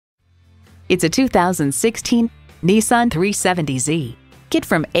It's a 2016 Nissan 370Z. Get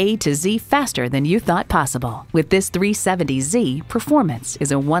from A to Z faster than you thought possible. With this 370Z, performance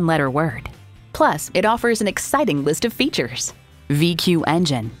is a one-letter word. Plus, it offers an exciting list of features: VQ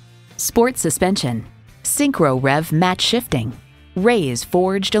engine, sport suspension, synchro rev match shifting, raised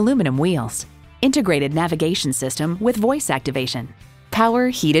forged aluminum wheels, integrated navigation system with voice activation, power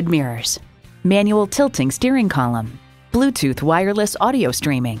heated mirrors, manual tilting steering column, Bluetooth wireless audio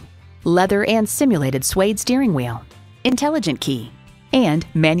streaming, leather and simulated suede steering wheel, intelligent key, and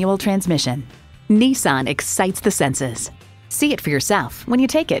manual transmission. Nissan excites the senses. See it for yourself when you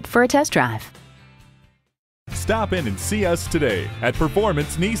take it for a test drive. Stop in and see us today at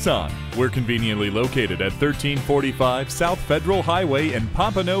Performance Nissan. We're conveniently located at 1345 South Federal Highway in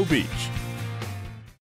Pompano Beach.